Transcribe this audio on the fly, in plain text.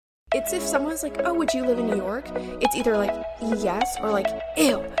It's if someone's like, oh, would you live in New York? It's either like, yes, or like,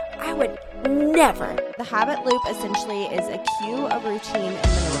 ew, I would never. The habit loop essentially is a cue, a routine, and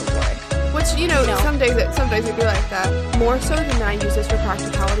then a reward. Which, some days it be like that. More so than I use this for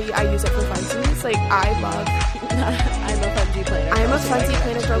practicality, I use it for funsies. Like, I love... I'm a funsy planner. I'm a funsy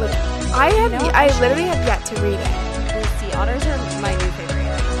planner girl. I literally have yet to read it. The sea otters are my new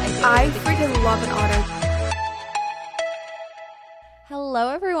favorite. I freaking love an otter. Hello,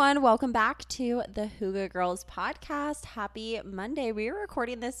 everyone. Welcome back to the Hygge Girls podcast. Happy Monday. We are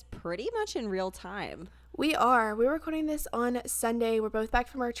recording this pretty much in real time. We are. We're recording this on Sunday. We're both back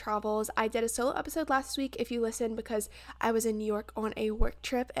from our travels. I did a solo episode last week, if you listened, because I was in New York on a work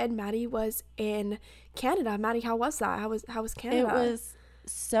trip, and Maddie was in Canada. Maddie, how was that? How was Canada? It was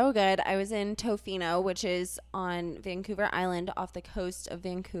so good. I was in Tofino, which is on Vancouver Island off the coast of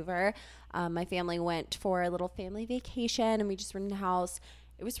Vancouver. My family went for a little family vacation, and we just rented a house.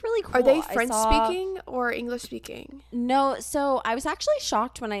 It was really cool. Are they French speaking or English speaking? No. So I was actually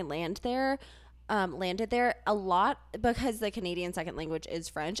shocked when I landed there a lot, because the Canadian second language is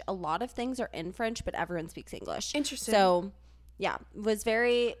French. A lot of things are in French, but everyone speaks English. Interesting. So yeah, it was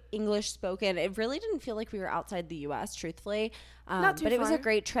very English spoken. It really didn't feel like we were outside the U.S., truthfully. Not too but far. It was a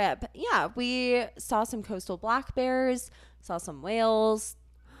great trip. Yeah, we saw some coastal black bears, saw some whales,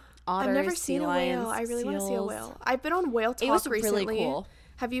 otters, I've never seen sea a lions, whale. I really want to see a seals. whale. I've been on Whale Talk It was recently. really cool.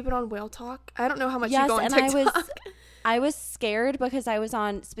 Have you been on Whale Talk? I don't know how much Yes, you go on and TikTok. I was scared because I was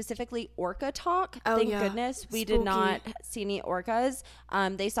on specifically Orca Talk. Oh, Thank yeah. goodness we Spooky. did not see any orcas.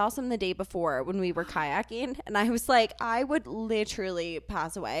 They saw some the day before when we were kayaking, and I was like, I would literally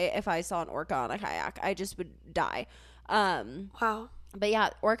pass away if I saw an orca on a kayak. I just would die. Wow. But yeah,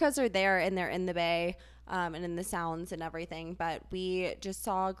 orcas are there, and they're in the bay and in the sounds and everything. But we just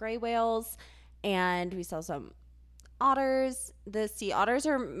saw gray whales, and we saw some otters. The sea otters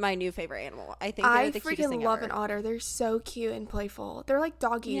are my new favorite animal. I think they're the cutest thing freaking love ever. an otter. They're so cute and playful. They're like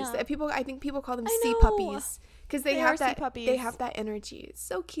doggies. Yeah. I think people call them I sea know. puppies because they They have are sea that. puppies. They have that energy. It's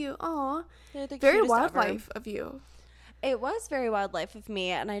so cute. Aw, They're the very cutest ever. wildlife of you. It was very wildlife of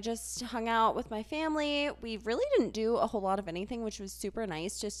me, and I just hung out with my family. We really didn't do a whole lot of anything, which was super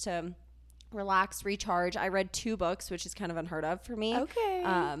nice, just to relax, recharge. I read 2 books, which is kind of unheard of for me. Okay.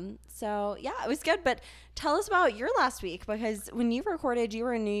 So yeah, it was good. But tell us about your last week, because when you recorded, you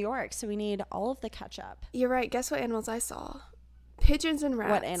were in New York, so we need all of the catch up. You're right. Guess what animals I saw? Pigeons and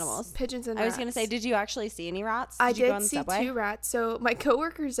rats. What animals? Pigeons and I rats. was gonna say, did you actually see any rats? I you go on did the see subway? 2 rats. So my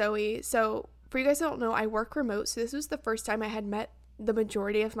coworker Zoe. So for you guys who don't know, I work remote. So this was the first time I had met the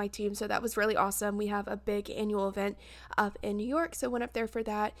majority of my team. So that was really awesome. We have a big annual event up in New York. So went up there for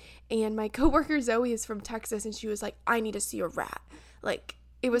that. And my coworker Zoe is from Texas, and she was like, I need to see a rat. Like,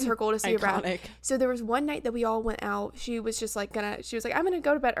 it was her goal to see a rat. Iconic. So there was one night that we all went out. She was just like she was like, I'm gonna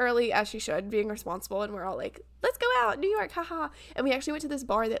go to bed early, as she should, being responsible. And we're all like, let's go out, New York, haha. And we actually went to this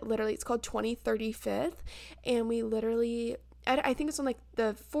bar that literally, it's called 2035th. And we literally, I think it's on like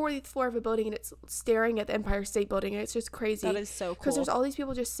the 40th floor of a building, and it's staring at the Empire State Building, and it's just crazy. That is so cool. Because there's all these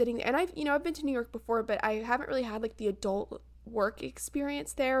people just sitting there. And I've been to New York before, but I haven't really had like the adult work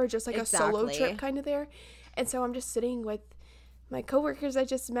experience there, or just like a solo trip kind of there. And so I'm just sitting with my coworkers I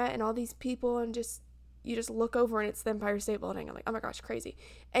just met and all these people, and you just look over and it's the Empire State Building. I'm like, oh my gosh, crazy.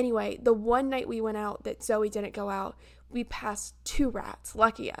 Anyway, the one night we went out that Zoe didn't go out, we passed 2 rats.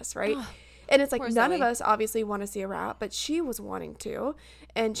 Lucky us, right? And it's like, none of us obviously want to see a rat, but she was wanting to,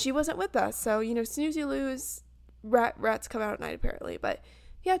 and she wasn't with us. So, snooze you lose, rats come out at night apparently. But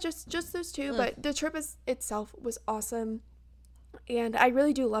yeah, just those 2. But the trip itself was awesome. And I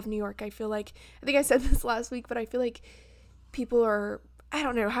really do love New York. I think I said this last week, but I feel like people are, I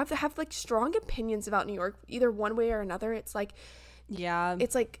don't know, have like strong opinions about New York, either one way or another. It's like, Yeah.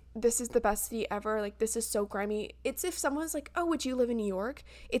 it's like, this is the best city ever. Like, this is so grimy. It's if someone's like, oh, would you live in New York?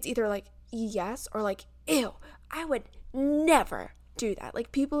 It's either like, yes, or like, ew, I would never do that.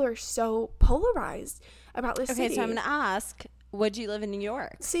 Like, people are so polarized about this city. Okay, so I'm gonna ask, would you live in New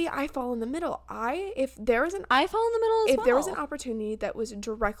York? See, I fall in the middle. I If fall in the middle as well. If there was an opportunity that was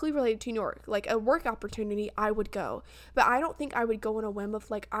directly related to New York, like a work opportunity, I would go. But I don't think I would go on a whim of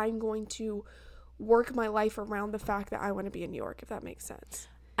like, I'm going to work my life around the fact that I want to be in New York, if that makes sense.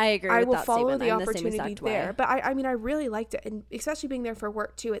 I agree with I will that follow statement. the I'm same opportunity exact way. there. But I mean, I really liked it. And especially being there for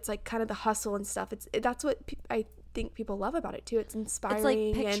work too, it's like kind of the hustle and stuff. That's what I think people love about it too. It's inspiring. It's like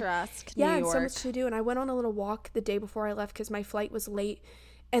and picturesque yeah, New and York. so much to do. And I went on a little walk the day before I left because my flight was late,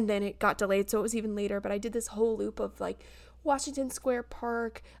 and then it got delayed, so it was even later. But I did this whole loop of like Washington Square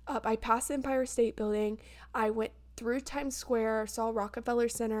Park, up. I passed the Empire State Building. I went through Times Square, saw Rockefeller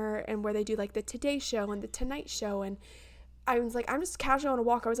Center, and where they do like the Today Show and the Tonight Show, and I was like, I'm just casual on a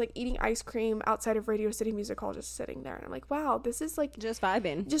walk. I was like eating ice cream outside of Radio City Music Hall, just sitting there. And I'm like, wow, this is like just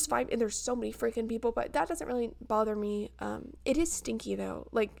vibing. Just vibe. And there's so many freaking people, but that doesn't really bother me. It is stinky though,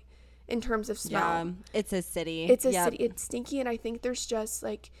 like in terms of smell. Yeah, it's a city. It's a city. It's stinky. And I think there's just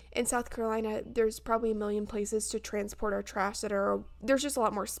like in South Carolina, there's probably a million places to transport our trash there's just a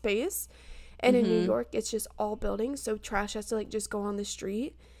lot more space. And in New York, it's just all buildings. So trash has to like just go on the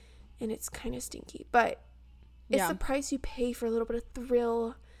street, and it's kind of stinky. But it's the price you pay for a little bit of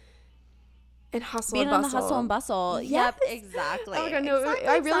thrill and hustle Being and bustle. on the hustle and bustle. Yes. Yep, exactly. Oh my God, no, exactly,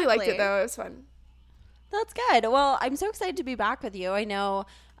 I really liked it though. It was fun. That's good. Well, I'm so excited to be back with you. I know,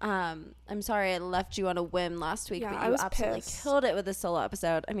 I'm sorry I left you on a whim last week, but you absolutely killed it with the solo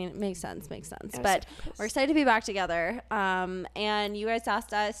episode. I mean, it makes sense. But we're excited to be back together. And you guys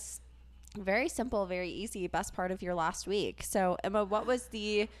asked us, very simple, very easy, best part of your last week. So, Emma, what was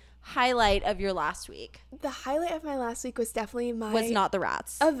the highlight of your last week? The highlight of my last week was definitely was not the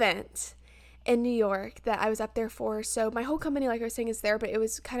rats event in New York that I was up there for. So my whole company, like I was saying, is there, but it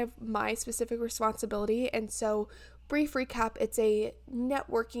was kind of my specific responsibility. And so brief recap, it's a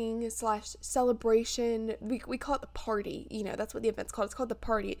networking / celebration. We call it the party. You know, that's what the event's called. It's called the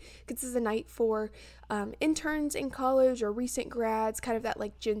party because this is a night for interns in college or recent grads, kind of that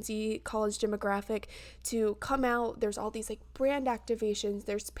like Gen Z college demographic, to come out. There's all these like brand activations.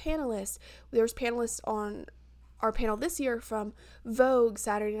 There's panelists. There's panelists on our panel this year from Vogue,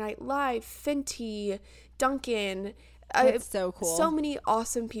 Saturday Night Live, Fenty, Dunkin'. That's so cool. So many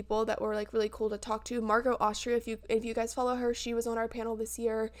awesome people that were like really cool to talk to. Margot Austria, if you guys follow her, she was on our panel this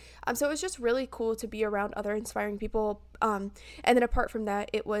year. So it was just really cool to be around other inspiring people. And then apart from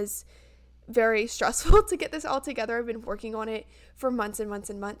that, it was very stressful to get this all together. I've been working on it for months and months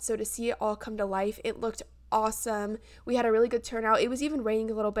and months. So to see it all come to life, it looked awesome. We had a really good turnout. It was even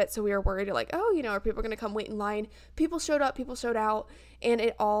raining a little bit, so we were worried like, oh, you know, are people going to come wait in line? People showed up, people showed out, and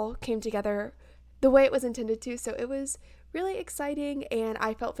it all came together the way it was intended to. So it was really exciting, and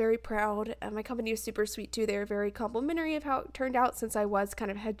I felt very proud. My company was super sweet too. They were very complimentary of how it turned out, since I was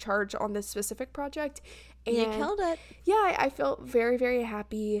kind of head charge on this specific project. And you killed it. Yeah, I felt very, very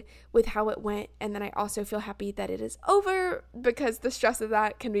happy with how it went. And then I also feel happy that it is over, because the stress of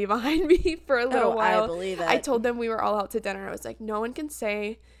that can be behind me for a little while. I believe it. I told them we were all out to dinner. I was like, no one can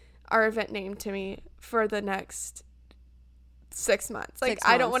say our event name to me for the next 6 months. Like,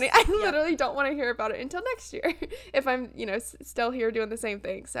 I don't want to, I literally don't want to hear about it until next year if I'm, you know, still here doing the same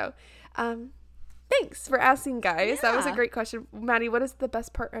thing. So, thanks for asking, guys. That was a great question. Maddie, what is the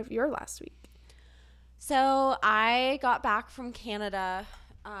best part of your last week? So I got back from Canada,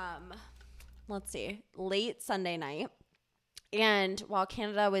 late Sunday night. And while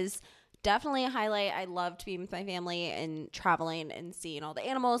Canada was definitely a highlight, I loved being with my family and traveling and seeing all the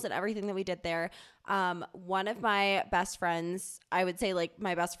animals and everything that we did there. One of my best friends, I would say like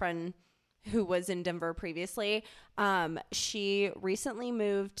my best friend who was in Denver previously, she recently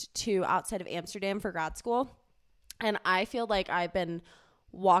moved to outside of Amsterdam for grad school. And I feel like I've been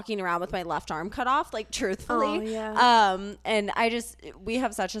walking around with my left arm cut off, like, truthfully. Oh, yeah. And we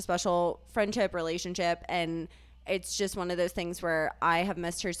have such a special friendship relationship, and it's just one of those things where I have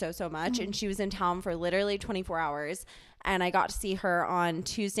missed her so much. And she was in town for literally 24 hours, and I got to see her on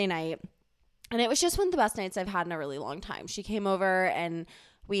Tuesday night, and it was just one of the best nights I've had in a really long time. She came over and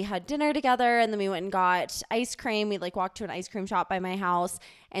we had dinner together, and then we went and got ice cream. We like walked to an ice cream shop by my house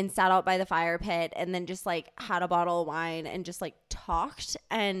and sat out by the fire pit, and then just like had a bottle of wine and just like talked.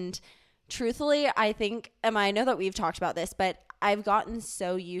 And truthfully, I think, Emma, I know that we've talked about this, but I've gotten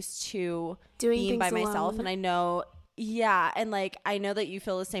so used to being by myself. And I know, and like, I know that you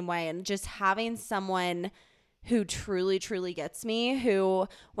feel the same way. And just having someone who truly, truly gets me, who,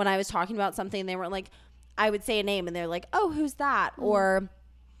 when I was talking about something, they were like, I would say a name and they're like, oh, who's that? Or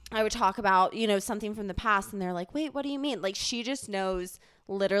I would talk about, you know, something from the past, and they're like, wait, what do you mean? Like, she just knows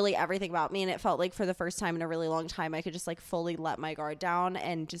literally everything about me. And it felt like for the first time in a really long time, I could just like fully let my guard down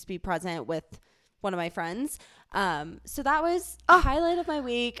and just be present with one of my friends. So that was a highlight of my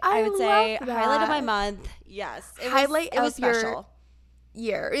week. I would say highlight of my month. Yes. It was special.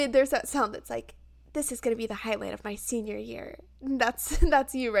 Your year. There's that sound that's like, this is going to be the highlight of my senior year. That's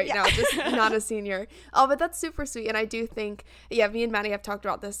you right now, just not a senior. Oh, but that's super sweet. And I do think, me and Maddie have talked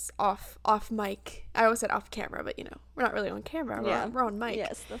about this off mic. I almost said off camera, but you know, we're not really on camera. We're on mic.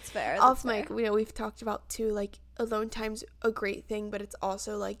 Yes, that's fair. Off mic, you know, we've talked about too, like, alone time's a great thing, but it's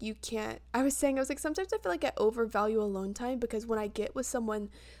also like, I was like, sometimes I feel like I overvalue alone time, because when I get with someone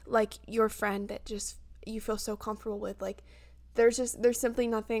like your friend that just you feel so comfortable with, like, there's simply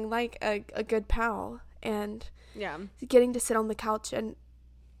nothing like a good pal. And getting to sit on the couch, and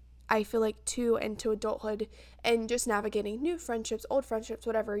I feel like too, into adulthood and just navigating new friendships, old friendships,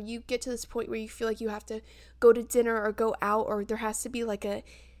 whatever, you get to this point where you feel like you have to go to dinner or go out, or there has to be a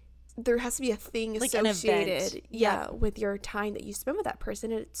thing like associated with your time that you spend with that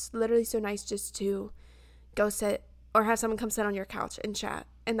person. And it's literally so nice just to go sit or have someone come sit on your couch and chat,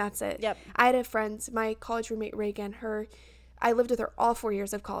 and that's it. Yep. I had a friend, my college roommate Reagan, I lived with her all 4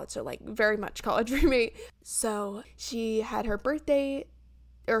 years of college, so like very much college roommate. So she had her birthday,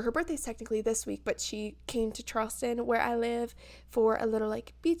 or her birthday's technically this week, but she came to Charleston where I live for a little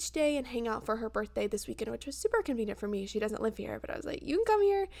like beach day and hang out for her birthday this weekend, which was super convenient for me. She doesn't live here, but I was like, you can come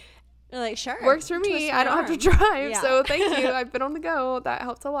here. You're like, sure. Works for me. I don't have to drive. Yeah. So thank you. I've been on the go. That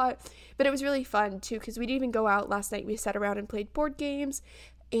helps a lot. But it was really fun too, because we didn't even go out last night. We sat around and played board games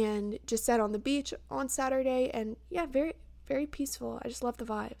and just sat on the beach on Saturday. And yeah, very, very peaceful. I just love the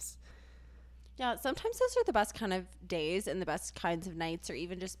vibes. Yeah, sometimes those are the best kind of days and the best kinds of nights, or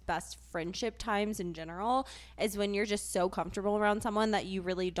even just best friendship times in general, is when you're just so comfortable around someone that you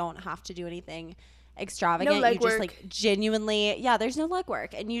really don't have to do anything extravagant. You just like genuinely, there's no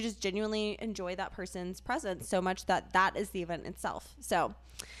legwork, and you just genuinely enjoy that person's presence so much that is the event itself. So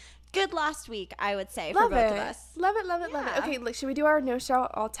good last week, I would say, for both of us. Love it. Okay, look, should we do our no show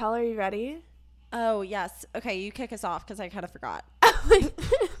I'll tell? Are you ready? Oh yes. Okay, you kick us off because I kind of forgot. Oopsies.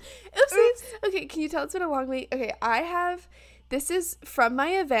 Okay, can you tell it's been a long week? Okay, this is from my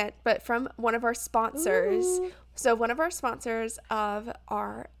event, but from one of our sponsors. Ooh. So one of our sponsors of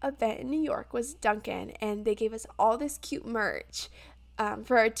our event in New York was Dunkin', and they gave us all this cute merch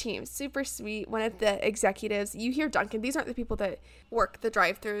for our team. Super sweet. One of the executives, you hear Dunkin', these aren't the people that work the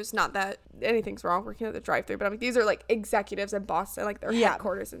drive-thrus, not that anything's wrong working at the drive-thru, but I'm like, these are like executives in Boston, like their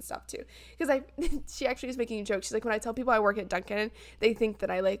headquarters and stuff too. Because she actually was making a joke. She's like, when I tell people I work at Dunkin', they think that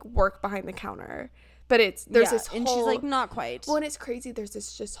I like work behind the counter. But there's this whole, and she's like, not quite. Well, and it's crazy. There's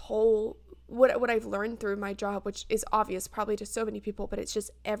this just whole, what I've learned through my job, which is obvious probably to so many people, but it's just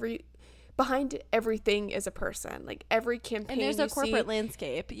behind everything is a person. Like every campaign, and there's a corporate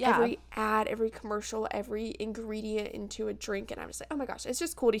landscape. Yeah, every ad, every commercial, every ingredient into a drink, and I'm just like, oh my gosh, it's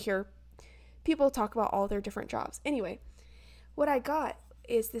just cool to hear people talk about all their different jobs. Anyway, what I got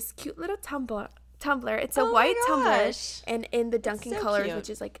is this cute little tumbler. It's a white tumbler, and in the Dunkin' colors, cute. Which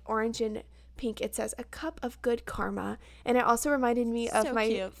is like orange and pink, it says a cup of good karma. And it also reminded me of my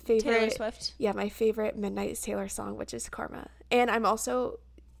cute. favorite Taylor Swift. Yeah, my favorite Midnight Taylor song, which is Karma. And I'm also,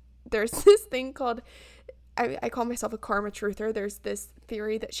 there's this thing called, I call myself a karma truther. There's this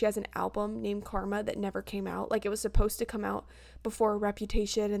theory that she has an album named Karma that never came out. Like it was supposed to come out before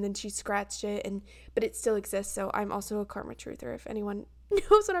Reputation, and then she scratched it, but it still exists. So I'm also a karma truther, if anyone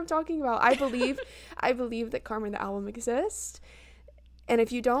knows what I'm talking about. I believe that Karma the album exists. And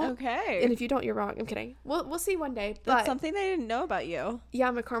if you don't, you're wrong. I'm kidding. We'll see one day. But that's something they didn't know about you. Yeah,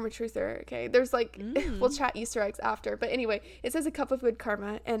 I'm a karma truther. Okay, there's like we'll chat Easter eggs after. But anyway, it says a cup of good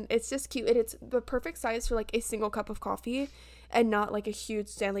karma, and it's just cute. And it's the perfect size for like a single cup of coffee, and not like a huge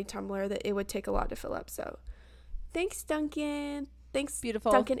Stanley tumbler that it would take a lot to fill up. So, thanks Dunkin'. Thanks,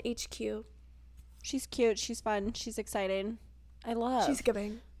 beautiful Dunkin' HQ. She's cute. She's fun. She's exciting. I love. She's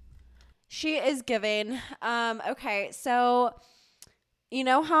giving. She is giving. Okay, so. You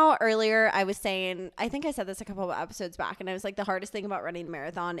know how earlier I was saying, I think I said this a couple of episodes back, and I was like, the hardest thing about running a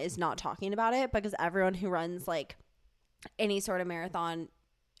marathon is not talking about it, because everyone who runs like any sort of marathon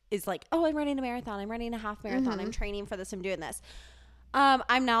is like, oh, I'm running a marathon. I'm running a half marathon. I'm training for this. I'm doing this.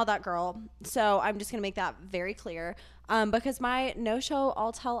 I'm now that girl. So I'm just going to make that very clear. Because my no-show,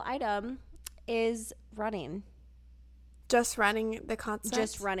 I'll tell item is running. Just running the concept?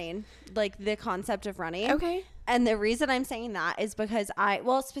 Just running. Like the concept of running. Okay. And the reason I'm saying that is because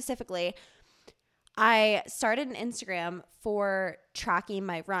specifically, I started an Instagram for tracking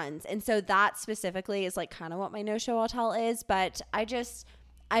my runs. And so that specifically is like kind of what my no-show I'll tell is. But I've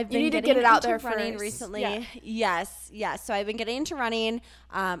been getting it out there running recently. Yeah. Yes. So I've been getting into running.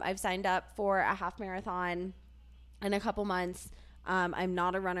 I've signed up for a half marathon in a couple months. I'm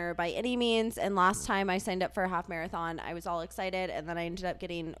not a runner by any means. And last time I signed up for a half marathon, I was all excited. And then I ended up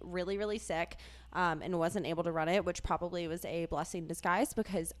getting really, really sick and wasn't able to run it, which probably was a blessing in disguise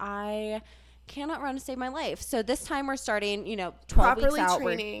because I cannot run to save my life. So this time we're starting, 12 properly weeks out.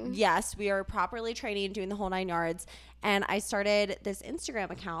 Training. Yes, we are properly training, doing the whole 9 yards. And I started this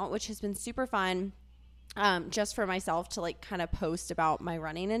Instagram account, which has been super fun. Just for myself to like kind of post about my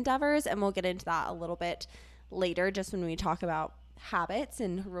running endeavors. And we'll get into that a little bit later, just when we talk about habits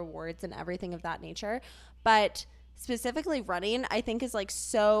and rewards and everything of that nature. But specifically running, I think is like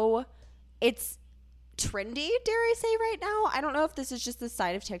it's trendy, dare I say, right now. I don't know if this is just the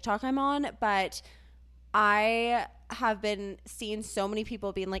side of TikTok I'm on, but I have been seeing so many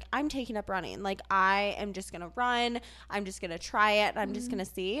people being like, I'm taking up running. Like, I am just going to run. I'm just going to try it. I'm just going to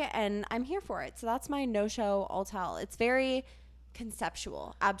see. And I'm here for it. So that's my no-show, I'll tell. It's very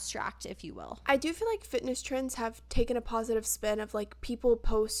conceptual, abstract, if you will. I do feel like fitness trends have taken a positive spin of like people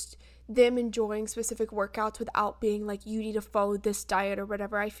post them enjoying specific workouts without being like, you need to follow this diet or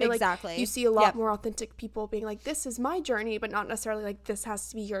whatever. I feel like you see a lot more authentic people being like, this is my journey, but not necessarily like this has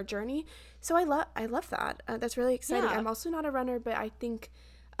to be your journey. So I love that. That's really exciting. I'm also not a runner, but I think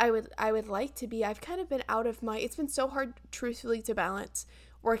I would like to be. I've kind of been out of it's been so hard truthfully to balance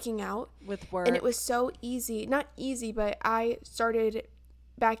working out with work. And it was so easy, not easy, but I started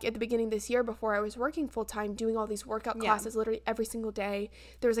back at the beginning of this year before I was working full time doing all these workout classes literally every single day.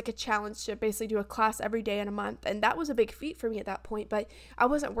 There was like a challenge to basically do a class every day in a month, and that was a big feat for me at that point, but I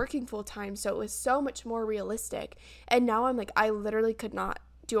wasn't working full time, so it was so much more realistic. And now I'm like, I literally could not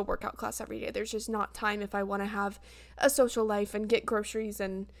do a workout class every day. There's just not time if I want to have a social life and get groceries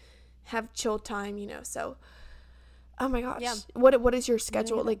and have chill time, so oh my gosh. What is your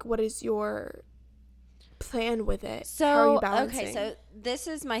schedule? Like, what is your plan with it? So how are you balancing? Okay, so this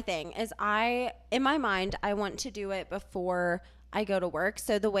is my thing is in my mind I want to do it before I go to work.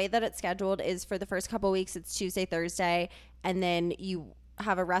 So the way that it's scheduled is for the first couple of weeks it's Tuesday, Thursday, and then you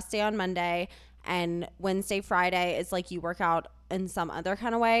have a rest day on Monday, and Wednesday, Friday is like you work out in some other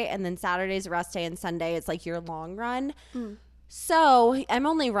kind of way, and then Saturday's a rest day, and Sunday is like your long run. So I'm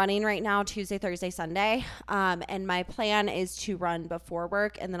only running right now Tuesday, Thursday, Sunday, and my plan is to run before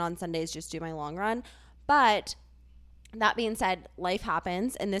work, and then on Sundays just do my long run. But that being said, life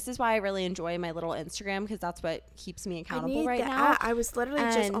happens, and this is why I really enjoy my little Instagram, because that's what keeps me accountable right now. I was literally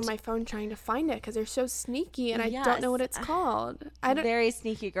just on my phone trying to find it because they're so sneaky, and I don't know what it's called. Very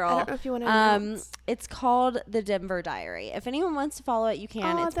sneaky, girl. I don't know if you want to know. It's called The Denver Diary. If anyone wants to follow it, you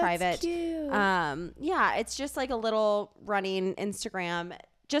can. It's private. Cute. Yeah, it's just like a little running Instagram,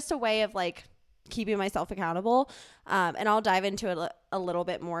 just a way of like keeping myself accountable. And I'll dive into it a little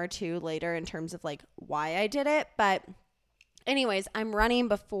bit more too later in terms of like why I did it. But anyways, I'm running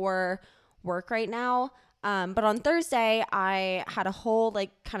before work right now. But on Thursday, I had a whole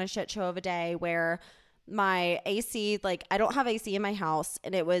like kind of shit show of a day where my AC, like I don't have AC in my house,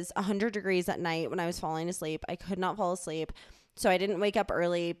 and it was 100 degrees at night when I was falling asleep. I could not fall asleep. So I didn't wake up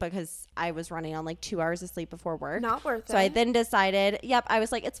early because I was running on like 2 hours of sleep before work. Not worth it. So I then decided, I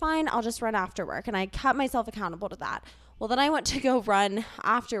was like, it's fine. I'll just run after work. And I kept myself accountable to that. Well, then I went to go run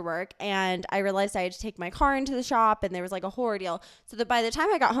after work, and I realized I had to take my car into the shop, and there was like a whole ordeal. So that by the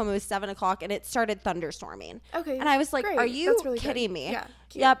time I got home, it was 7 o'clock, and it started thunderstorming. Okay. And I was like, great. are you really kidding me? Yeah.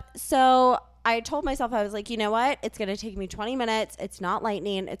 Cute. Yep. So I told myself, I was like, you know what? It's going to take me 20 minutes. It's not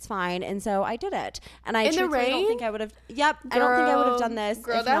lightning. It's fine. And so I did it. And I truthfully don't think I would have. Yep. I don't think I would have done this.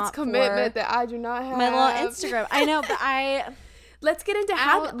 Girl, that's commitment that I do not have. My little Instagram. I know, but Let's get into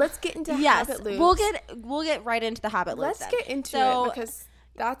habit. Let's get into habit loops. We'll get right into the habit loops. Let's get into it because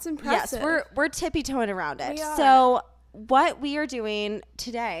that's impressive. Yes, we're tippy-toeing around it. So what we are doing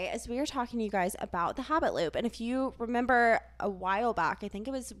today is we are talking to you guys about the habit loop. And if you remember a while back, I think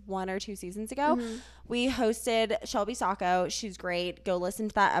it was 1 or 2 seasons ago, we hosted Shelby Sacco. She's great. Go listen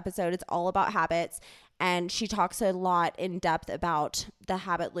to that episode. It's all about habits. And she talks a lot in depth about the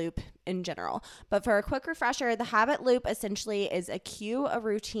habit loop in general. But for a quick refresher, the habit loop essentially is a cue, a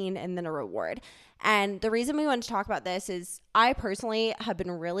routine, and then a reward. And the reason we want to talk about this is I personally have been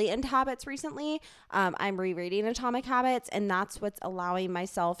really into habits recently. I'm rereading Atomic Habits, and that's what's allowing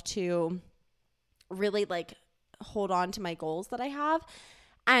myself to really like hold on to my goals that I have.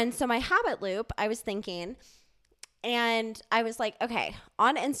 And so my habit loop, I was thinking, and I was like, okay,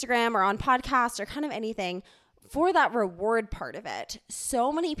 on Instagram or on podcasts or kind of anything, for that reward part of it,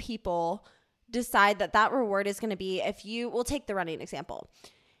 so many people decide that reward is going to be we'll take the running example.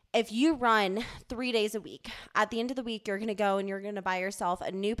 If you run 3 days a week, at the end of the week, you're going to go and you're going to buy yourself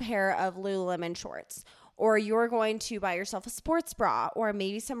a new pair of Lululemon shorts, or you're going to buy yourself a sports bra, or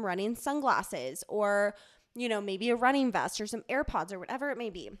maybe some running sunglasses, or, maybe a running vest or some AirPods or whatever it may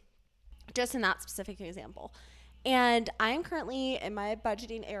be, just in that specific example. And I'm currently in my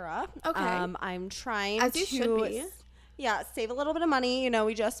budgeting era. Okay. I'm trying As you should be. Yeah, save a little bit of money.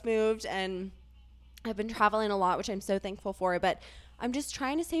 We just moved and I've been traveling a lot, which I'm so thankful for, but I'm just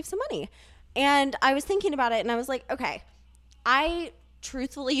trying to save some money. And I was thinking about it and I was like, okay, I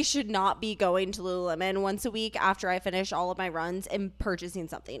truthfully should not be going to Lululemon once a week after I finish all of my runs and purchasing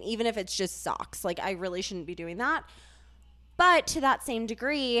something, even if it's just socks. Like, I really shouldn't be doing that. But to that same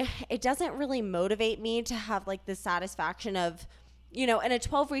degree, it doesn't really motivate me to have like the satisfaction of you know, in a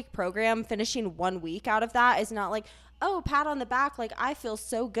 12-week program, finishing 1 week out of that is not like, oh, pat on the back, like I feel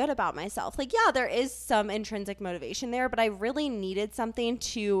so good about myself. Like, yeah, there is some intrinsic motivation there, but I really needed something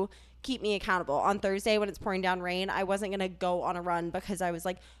to keep me accountable. On Thursday when it's pouring down rain, I wasn't going to go on a run because I was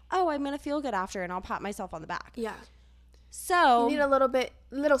like, oh, I'm going to feel good after and I'll pat myself on the back. Yeah. So you need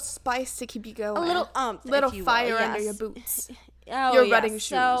little spice to keep you going. A little little fire under your boots. Your running shoes.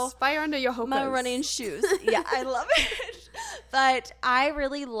 So, fire under your Hokas. My running shoes. Yeah, I love it. But I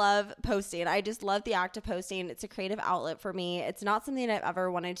really love posting. I just love the act of posting. It's a creative outlet for me. It's not something I've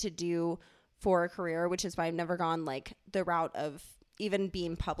ever wanted to do for a career, which is why I've never gone like the route of even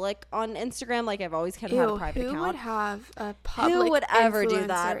being public on Instagram. Like I've always kind of had a private account. Who would have a public Who would ever do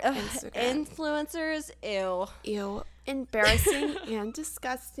that? Instagram? Influencers? Ew. Embarrassing and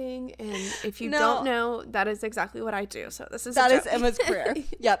disgusting. And if you don't know, that is exactly what I do. So this is Emma's career.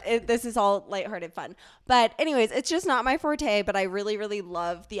 Yep. This is all lighthearted fun. But anyways, it's just not my forte, but I really, really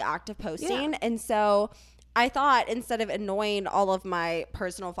love the act of posting. Yeah. And so I thought instead of annoying all of my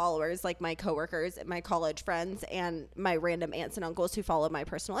personal followers, like my coworkers and my college friends and my random aunts and uncles who follow my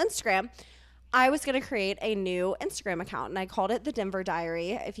personal Instagram, I was going to create a new Instagram account, and I called it the Denver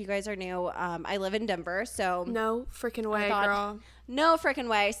Diary. If you guys are new, I live in Denver, so no freaking way, girl. No freaking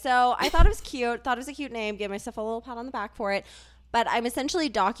way. So I thought it was cute. Thought it was a cute name. Gave myself a little pat on the back for it. But I'm essentially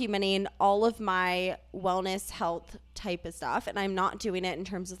documenting all of my wellness, health type of stuff, and I'm not doing it in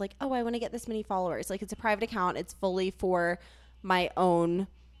terms of like, oh, I want to get this many followers. Like, it's a private account. It's fully for my own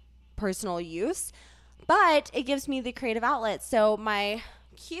personal use, but it gives me the creative outlet. So my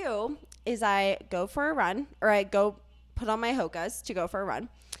cue is I go for a run, or I go put on my Hokas to go for a run.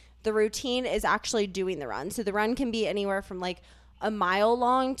 The routine is actually doing the run. So the run can be anywhere from like a mile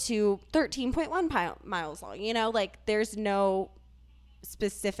long to 13.1 miles long. You know, like there's no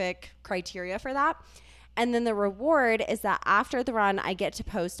specific criteria for that. And then the reward is that after the run, I get to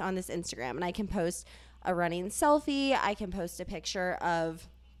post on this Instagram, and I can post a running selfie. I can post a picture of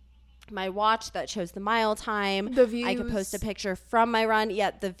my watch that shows the mile time. The views. I could post a picture from my run.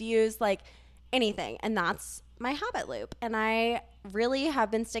 Yeah, the views, like anything. And that's my habit loop. And I really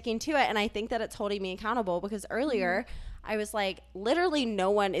have been sticking to it. And I think that it's holding me accountable, because earlier I was like, literally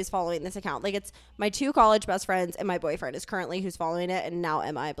no one is following this account. Like, it's my 2 college best friends and my boyfriend is currently who's following it. And now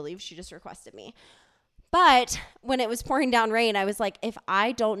Emma, I believe she just requested me. But when it was pouring down rain, I was like, if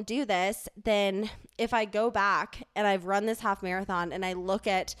I don't do this, then if I go back and I've run this half marathon and I look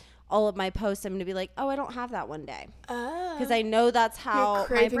at all of my posts, I'm going to be like, oh, I don't have that one day. Because I know that's how you're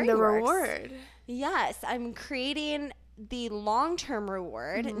craving my brain the works. Reward. Yes, I'm creating the long-term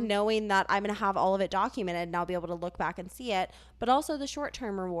reward, knowing that I'm going to have all of it documented and I'll be able to look back and see it, but also the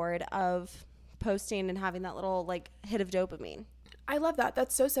short-term reward of posting and having that little like hit of dopamine. I love that.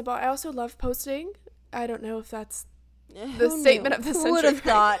 That's so simple. I also love posting. I don't know if that's the statement of the century. Who would have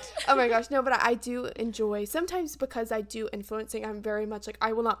thought? Oh my gosh, no, but I do enjoy, sometimes because I do influencing, I'm very much like,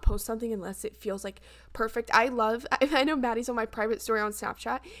 I will not post something unless it feels like perfect. I know Maddie's on my private story on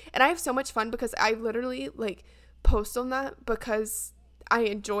Snapchat, and I have so much fun because I literally like post on that because I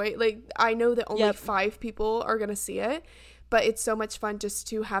enjoy, like, I know that only 5 people are gonna see it, but it's so much fun just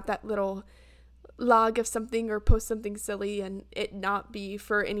to have that little log of something or post something silly and it not be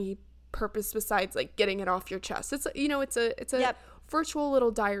for any purpose besides like getting it off your chest. It's, you know, it's a virtual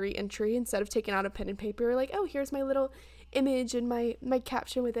little diary entry instead of taking out a pen and paper, like, oh, here's my little image and my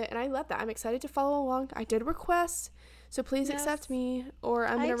caption with it. And I love that. I'm excited to follow along. I did request, so please accept me, or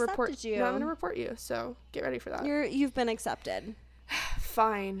I'm gonna report you. No, I'm gonna report you, so get ready for that. You've been accepted.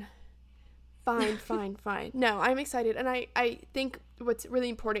 Fine. No, I'm excited. And I think what's really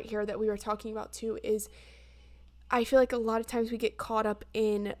important here that we were talking about too is I feel like a lot of times we get caught up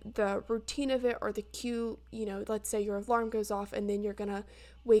in the routine of it, or the cue, you know, let's say your alarm goes off and then you're going to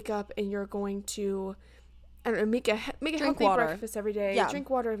wake up and you're going to, I don't know, make a healthy breakfast every day, drink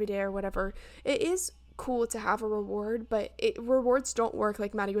water every day or whatever. It is cool to have a reward, but rewards don't work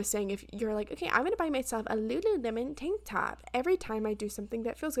like Maddie was saying. If you're like, okay, I'm going to buy myself a Lululemon tank top every time I do something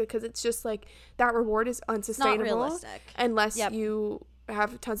that feels good, because it's just like that reward is unsustainable. It's not realistic. Unless you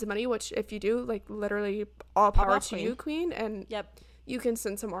have tons of money, which if you do, like, literally all power to you, queen. And you can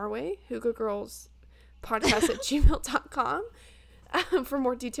send some our way, Hygge Girls podcast at gmail.com for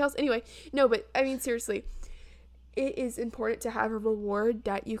more details. Anyway, no, but I mean, seriously, it is important to have a reward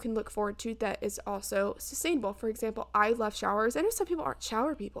that you can look forward to that is also sustainable. For example, I love showers. I know some people aren't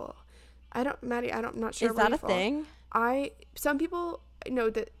shower people. I'm not sure. Is that a thing? Some people know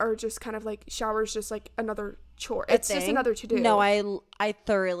that are just kind of like showers just like another chore. It's just another to do. No, I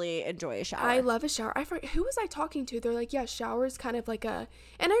thoroughly enjoy a shower. I love a shower. Who was I talking to? They're like, yeah, showers kind of like and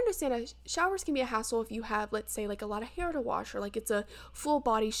I understand showers can be a hassle if you have, let's say, like a lot of hair to wash, or like it's a full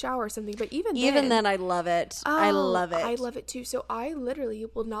body shower or something. But even then I love it. I love it. I love it too. So I literally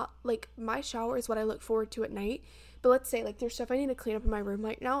will not, like, my shower is what I look forward to at night. But let's say, like, there's stuff I need to clean up in my room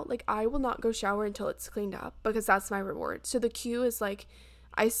right now. Like, I will not go shower until it's cleaned up, because that's my reward. So the cue is, like,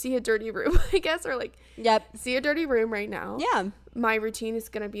 I see a dirty room, I guess, or, like, see a dirty room right now. Yeah. My routine is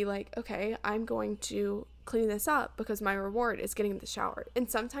going to be, like, okay, I'm going to clean this up because my reward is getting in the shower. And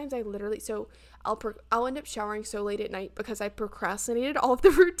sometimes I literally, so I'll end up showering so late at night because I procrastinated all of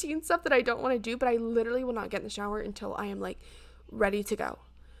the routine stuff that I don't want to do, but I literally will not get in the shower until I am, like, ready to go.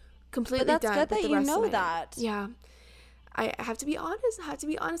 Completely done. But that's good that you know that. Yeah. I have to be honest. I have to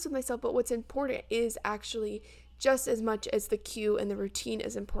be honest with myself. But what's important is actually, just as much as the cue and the routine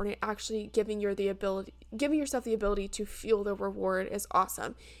is important, actually giving yourself the ability to feel the reward is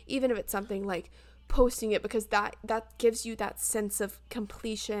awesome. Even if it's something like posting it, because that gives you that sense of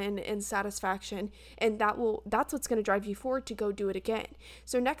completion and satisfaction, and that's what's going to drive you forward to go do it again.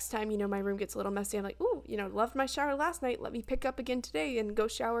 So next time, my room gets a little messy, I'm like, ooh, loved my shower last night, let me pick up again today and go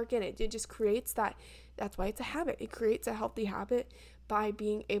shower again. It just creates that's why it's a habit. It creates a healthy habit by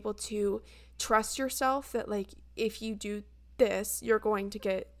being able to trust yourself that, like, if you do this, you're going to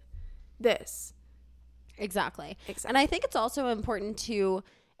get this. Exactly. And I think it's also important to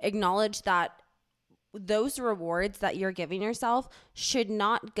acknowledge that those rewards that you're giving yourself should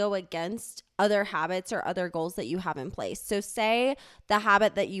not go against other habits or other goals that you have in place. So say the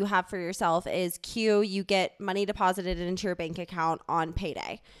habit that you have for yourself is you get money deposited into your bank account on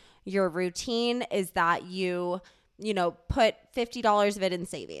payday. Your routine is that you put $50 of it in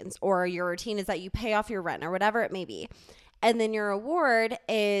savings, or your routine is that you pay off your rent or whatever it may be. And then your reward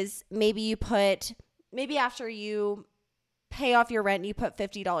is maybe after you pay off your rent, you put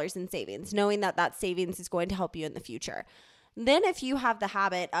 $50 in savings, knowing that savings is going to help you in the future. Then if you have the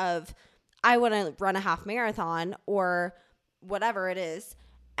habit of, I want to run a half marathon or whatever it is,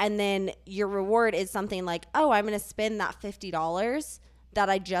 and then your reward is something like, oh, I'm going to spend that $50 that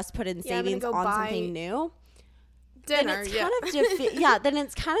I just put in savings on something new. Dinner, then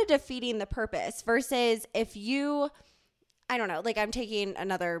it's kind of defeating the purpose, versus if you, I don't know, like, I'm taking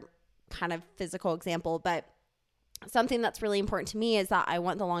another kind of physical example, but something that's really important to me is that I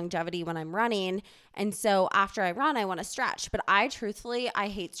want the longevity when I'm running. And so after I run, I want to stretch. But I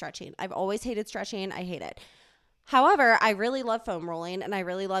hate stretching. I've always hated stretching. I hate it. However, I really love foam rolling, and I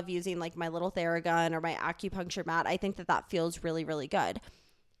really love using, like, my little Theragun or my acupuncture mat. I think that feels really, really good.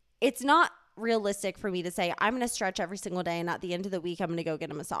 It's not realistic for me to say I'm going to stretch every single day and at the end of the week I'm going to go get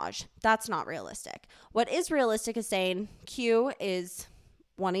a massage. That's not realistic. What is realistic is saying cue is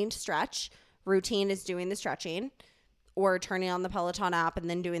wanting to stretch, routine is doing the stretching or turning on the Peloton app and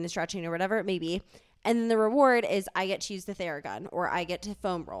then doing the stretching or whatever it may be. And then the reward is I get to use the Theragun, or I get to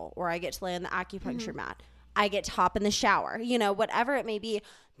foam roll, or I get to lay on the acupuncture mat. I get to hop in the shower, whatever it may be.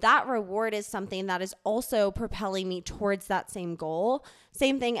 That reward is something that is also propelling me towards that same goal.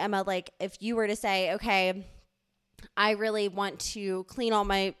 Same thing, Emma, like if you were to say, okay, I really want to clean all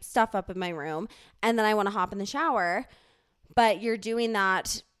my stuff up in my room and then I want to hop in the shower, but you're doing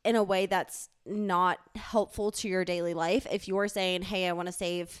that in a way that's not helpful to your daily life. If you're saying, hey, I want to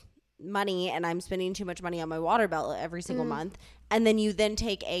save money and I'm spending too much money on my water bill every single month, and then you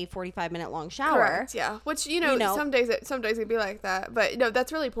take a 45-minute long shower. Correct, yeah. Which, some days it'd be like that. But no,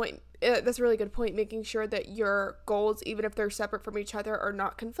 that's really that's a really good point, making sure that your goals, even if they're separate from each other, are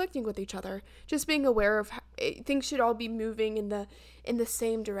not conflicting with each other. Just being aware of things should all be moving in the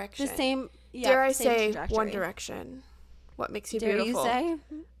same direction. The same, dare I same say, trajectory. One direction. What makes you dare beautiful? Dare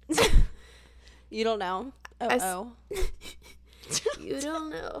you say? You don't know. You don't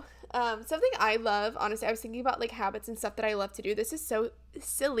know. Something I love, honestly, I was thinking about, like, habits and stuff that I love to do. This is so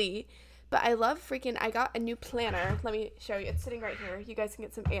silly, but I love I got a new planner. Let me show you. It's sitting right here. You guys can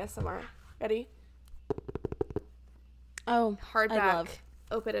get some ASMR. Ready? Oh, hardback.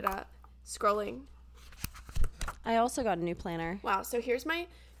 Open it up. Scrolling. I also got a new planner. Wow. So here's my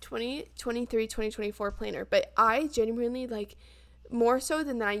 2023-2024 planner, but I genuinely, like, more so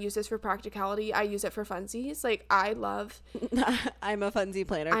than I use this for practicality, I use it for funsies. Like, I love... I'm a funsy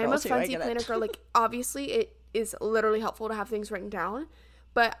planner girl. I'm a funsy planner girl. Like, obviously, it is literally helpful to have things written down,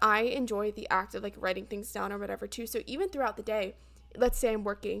 but I enjoy the act of, like, writing things down or whatever, too. So even throughout the day, let's say I'm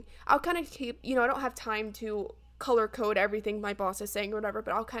working, I'll kind of keep... I don't have time to color code everything my boss is saying or whatever,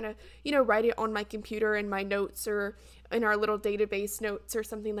 but I'll kind of, you know, write it on my computer in my notes or in our little database notes or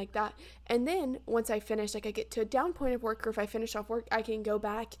something like that. And then once I finish, like I get to a down point of work, or if I finish off work, I can go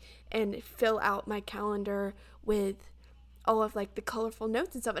back and fill out my calendar with all of like the colorful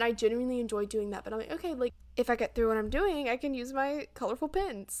notes and stuff. And I genuinely enjoy doing that. But I'm like, okay, like if I get through what I'm doing, I can use my colorful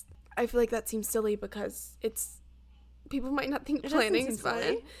pens. I feel like that seems silly because people might not think planning is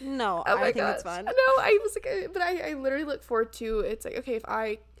fun. No, I think it's fun. No, I was like, but I literally look forward to, it's like, okay, if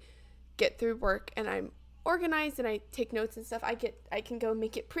I get through work and I'm organized and I take notes and stuff, I can go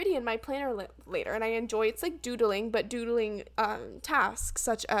make it pretty in my planner later. And I enjoy, it's like doodling, but doodling tasks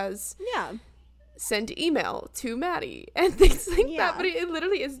such as send email to Maddie and things like that. But it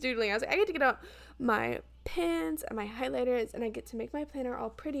literally is doodling. I was like, I get to get out my pens and my highlighters and I get to make my planner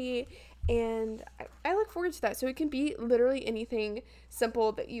all pretty, and I look forward to that. So it can be literally anything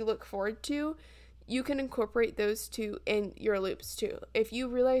simple that you look forward to. You can incorporate those two in your loops too. If you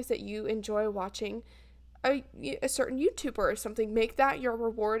realize that you enjoy watching a certain YouTuber or something, make that your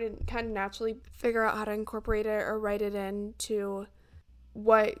reward and kind of naturally figure out how to incorporate it or write it into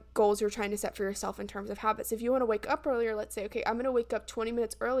what goals you're trying to set for yourself in terms of habits. If you want to wake up earlier, let's say, okay, I'm going to wake up 20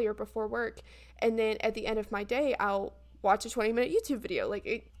 minutes earlier before work, and then at the end of my day, I'll watch a 20-minute YouTube video. Like,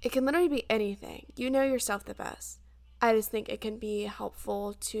 it can literally be anything. You know yourself the best. I just think it can be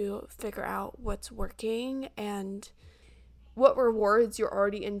helpful to figure out what's working and what rewards you're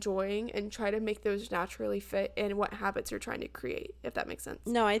already enjoying and try to make those naturally fit in what habits you're trying to create, if that makes sense.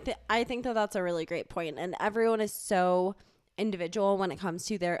 No, I think that that's a really great point. And everyone is so individual when it comes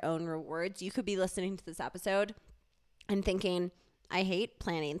to their own rewards. You could be listening to this episode and thinking, I hate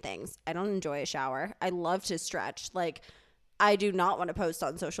planning things. I don't enjoy a shower. I love to stretch. Like, I do not want to post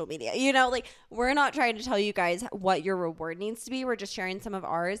on social media. You know, like, we're not trying to tell you guys what your reward needs to be. We're just sharing some of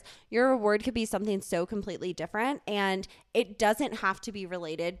ours. Your reward could be something so completely different, and it doesn't have to be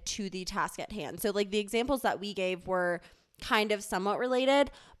related to the task at hand. So, like, the examples that we gave were kind of somewhat related,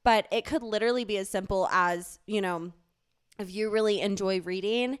 but it could literally be as simple as, you know, if you really enjoy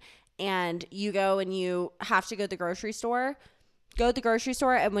reading and you go and you have to go to the grocery store, go to the grocery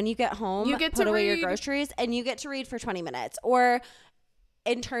store, and when you get home, you get put away your groceries and you get to read for 20 minutes. Or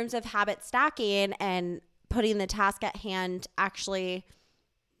in terms of habit stacking and putting the task at hand actually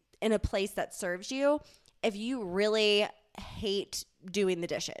in a place that serves you, if you really hate doing the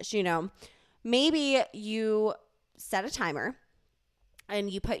dishes, you know, maybe you set a timer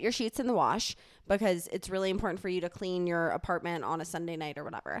and you put your sheets in the wash because it's really important for you to clean your apartment on a Sunday night or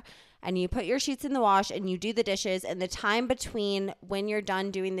whatever. And you put your sheets in the wash and you do the dishes, and the time between when you're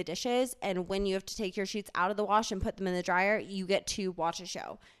done doing the dishes and when you have to take your sheets out of the wash and put them in the dryer, you get to watch a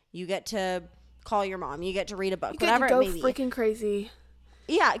show. You get to call your mom. You get to read a book, whatever it may be. Go freaking crazy.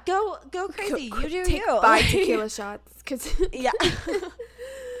 Yeah, go crazy. You do take you. 5 tequila shots. Yeah.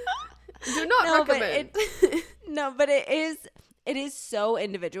 Do not recommend. But it is so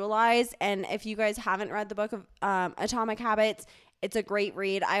individualized. And if you guys haven't read the book of Atomic Habits, it's a great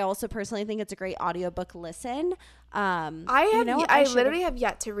read. I also personally think it's a great audiobook listen. I literally have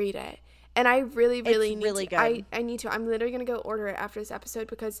yet to read it. And I really need really to. good. I need to. I'm literally going to go order it after this episode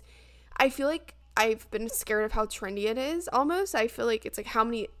because I feel like I've been scared of how trendy it is almost. I feel like it's like how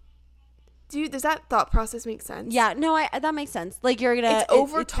many... does that thought process make sense? Yeah, no, that makes sense. Like, you're gonna... It's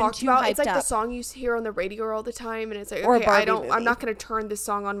over talked about. It's like the song you hear on the radio all the time, and it's like, okay, I'm not gonna turn this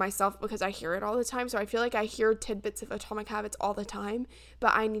song on myself because I hear it all the time. So I feel like I hear tidbits of Atomic Habits all the time,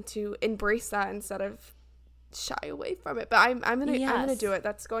 but I need to embrace that instead of shy away from it. But I'm gonna do it.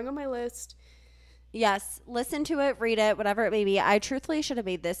 That's going on my list. Yes, listen to it, read it, whatever it may be. I truthfully should have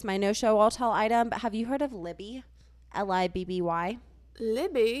made this my no show all tell item, but have you heard of Libby? Libby?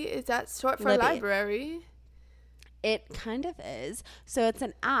 Libby? Is that short for library? It kind of is. So it's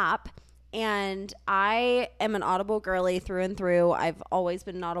an app, and I am an Audible girly through and through. I've always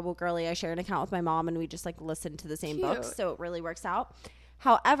been an Audible girly. I share an account with my mom, and we just like listen to the same books, so it really works out.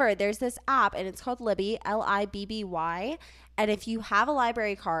 However, there's this app, and it's called Libby, Libby, and if you have a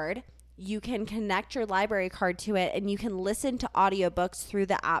library card, you can connect your library card to it, and you can listen to audiobooks through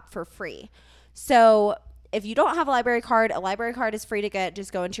the app for free. So if you don't have a library card is free to get.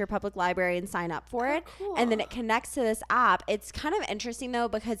 Just go into your public library and sign up for it. Cool. And then it connects to this app. It's kind of interesting, though,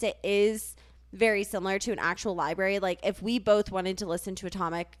 because it is very similar to an actual library. Like, if we both wanted to listen to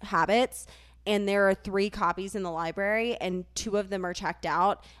Atomic Habits and there are 3 copies in the library and 2 of them are checked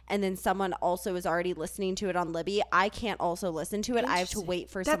out, and then someone also is already listening to it on Libby, I can't also listen to it. I have to wait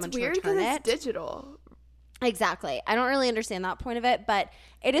for someone to return it. That's weird because it's digital. Exactly. I don't really understand that point of it, but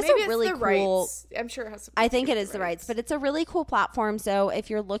it is a really cool... Rights. I'm sure it has some... I think it is the rights, but it's a really cool platform. So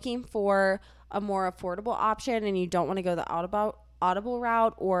if you're looking for a more affordable option and you don't want to go the Audible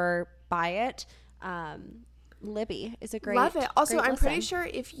route or buy it, Libby is a great love it. Also, great I'm listen. pretty sure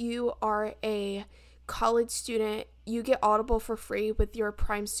if you are a college student, you get Audible for free with your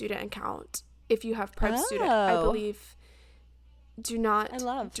Prime student account. If you have Prime student, I believe. Do not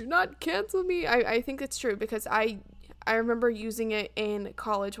cancel me. I think it's true because I remember using it in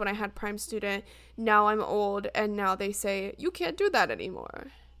college when I had Prime student. Now I'm old and now they say you can't do that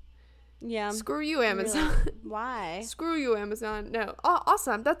anymore. Yeah. Screw you, Amazon. Really? Why? Screw you, Amazon. No. Oh,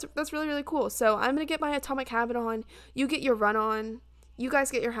 awesome. That's really, really cool. So I'm going to get my Atomic Habit on. You get your run on. You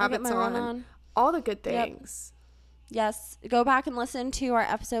guys get your habits on. All the good things. Yep. Yes. Go back and listen to our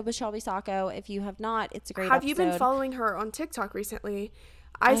episode with Shelby Sacco. If you have not, it's a great episode. Have you been following her on TikTok recently?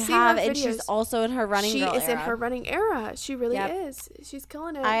 I see have, her videos. And she's also in her running girl era. She is in her running era. She really is. She's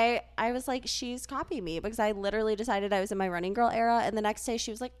killing it. I was like, she's copying me because I literally decided I was in my running girl era, and the next day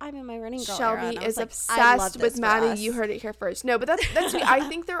she was like, I'm in my running girl era. Shelby is obsessed with Maddie. You heard it here first. No, but that's I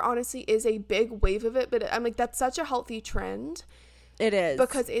think there honestly is a big wave of it, but I'm like, that's such a healthy trend. It is.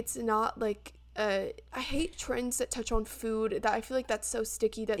 Because it's not like I hate trends that touch on food. That I feel like that's so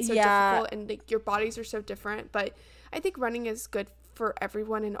sticky, that's so difficult, and like your bodies are so different. But I think running is good for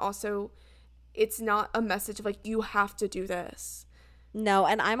everyone, and also it's not a message of like you have to do this. No,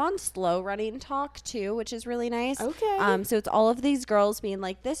 and I'm on Slow Running Talk too, which is really nice. Okay. So it's all of these girls being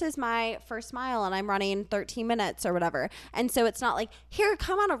like, this is my first mile and I'm running 13 minutes or whatever. And so it's not like, here,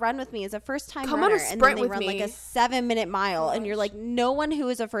 come on a run with me as a first time runner. On a sprint and then they with run me. like a 7-minute mile. And you're like, no one who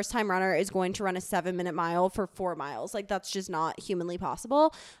is a first time runner is going to run a 7-minute mile for 4 miles. Like that's just not humanly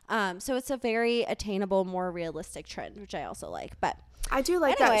possible. So it's a very attainable, more realistic trend, which I also like. But I do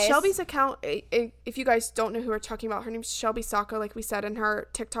like that. Shelby's account, if you guys don't know who we're talking about, her name's Shelby Sacco, like we said, and her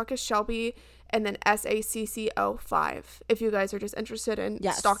TikTok is Shelby and then SACCO5. If you guys are just interested in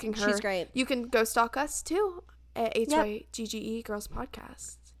stalking her, she's great. You can go stalk us too at HYGGE Girls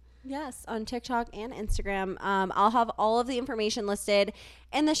Podcast. Yes, on TikTok and Instagram. I'll have all of the information listed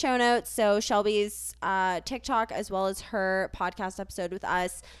in the show notes. So Shelby's TikTok as well as her podcast episode with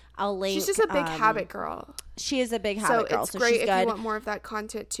us. I'll link. She's just a big habit girl. She is a big habit girl. So it's great if you want more of that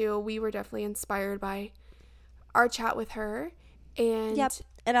content too. We were definitely inspired by our chat with her. And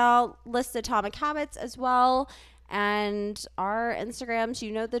and I'll list Atomic Habits as well. And our Instagrams,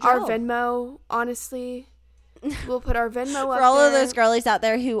 you know the drill. Our Venmo, honestly. We'll put our Venmo up for all of those girlies out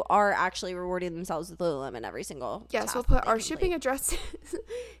there who are actually rewarding themselves with Lululemon every single Yes, we'll put our shipping address.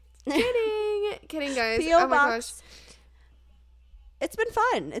 Kidding, guys. P.O. box. It's been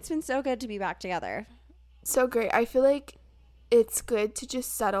fun. It's been so good to be back together. So great. I feel like it's good to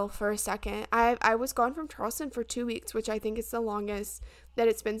just settle for a second. I was gone from Charleston for 2 weeks, which I think is the longest that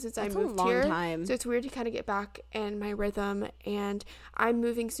it's been since I moved here. Time. So it's weird to kind of get back in my rhythm. And I'm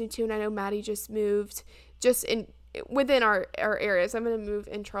moving soon too, and I know Maddie just moved just within our areas. I'm going to move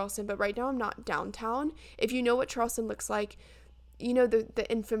in Charleston, but right now I'm not downtown. If you know what Charleston looks like, you know the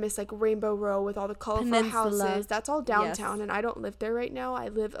infamous like Rainbow Row with all the colorful houses. That's all downtown, and I don't live there right now. I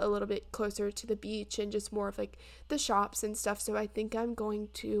live a little bit closer to the beach and just more of like the shops and stuff. So I think I'm going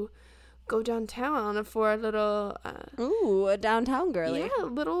to go downtown for a little a downtown girly. Yeah, a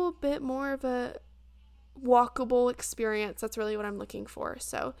little bit more of a walkable experience. That's really what I'm looking for.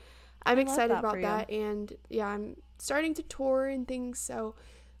 So I'm excited about that, and yeah, I'm starting to tour and things. So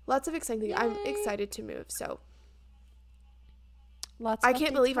lots of exciting things. I'm excited to move. So I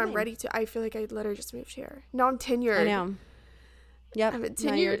can't believe I'm ready to. I feel like I literally just moved here. Now I'm tenured. I know. Yep. I'm a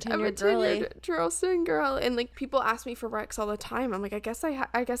tenured Charleston girl, and like people ask me for recs all the time. I'm like, I guess I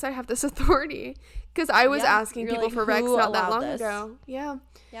have this authority because I was asking people like, for recs not that long ago. Yeah.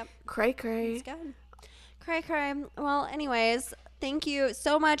 Yep. Cray. It's good. Cray. Well, anyways, thank you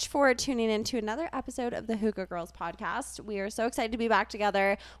so much for tuning in to another episode of the Hookah Girls podcast. We are so excited to be back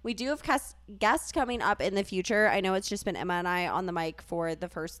together. We do have guests coming up in the future. I know it's just been Emma and I on the mic for the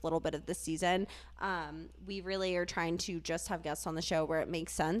first little bit of this season. We really are trying to just have guests on the show where it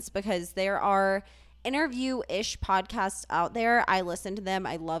makes sense because there are interview-ish podcasts out there. I listen to them.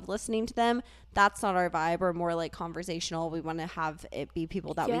 I love listening to them. That's not our vibe. We're more like conversational. We want to have it be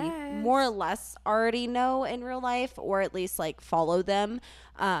people that we more or less already know in real life or at least like follow them.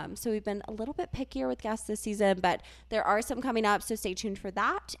 So we've been a little bit pickier with guests this season, but there are some coming up. So stay tuned for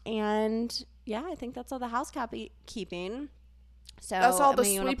that. And yeah, I think that's all the housekeeping. So that's all the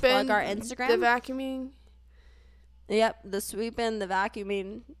sweeping, plug our Instagram, the vacuuming. Yep, the sweeping, the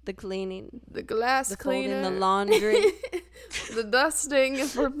vacuuming, the cleaning, the glass cleaner, folding, the laundry, the dusting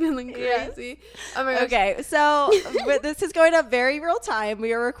if we're feeling crazy. Yes. Oh my gosh. Okay, so but this is going up very real time.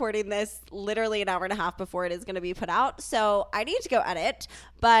 We are recording this literally an hour and a half before it is going to be put out. So I need to go edit,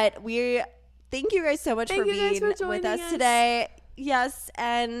 but we thank you guys so much for being with us today. Yes,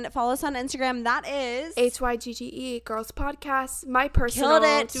 and follow us on Instagram. That is HYGGE Girls Podcast. My personal.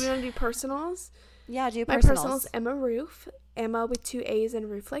 Killed it. Do we want to do personals? Yeah, do personals. My personal's Emma Roof. Emma with 2 A's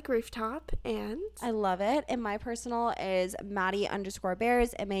and roof like rooftop. And I love it. And my personal is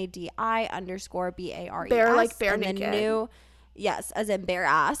Maddie_Bears, MADI_BARES. Bear like bare naked. New, yes, as in bare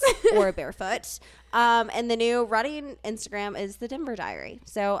ass or barefoot. And the new running Instagram is the Denver Diary.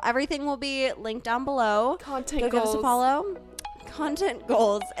 So everything will be linked down below. Content goals. Give us a follow. Content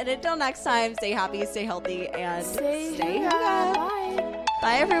goals. And until next time, stay happy, stay healthy, and stay yoga. Bye.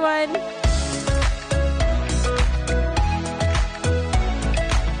 Bye, everyone.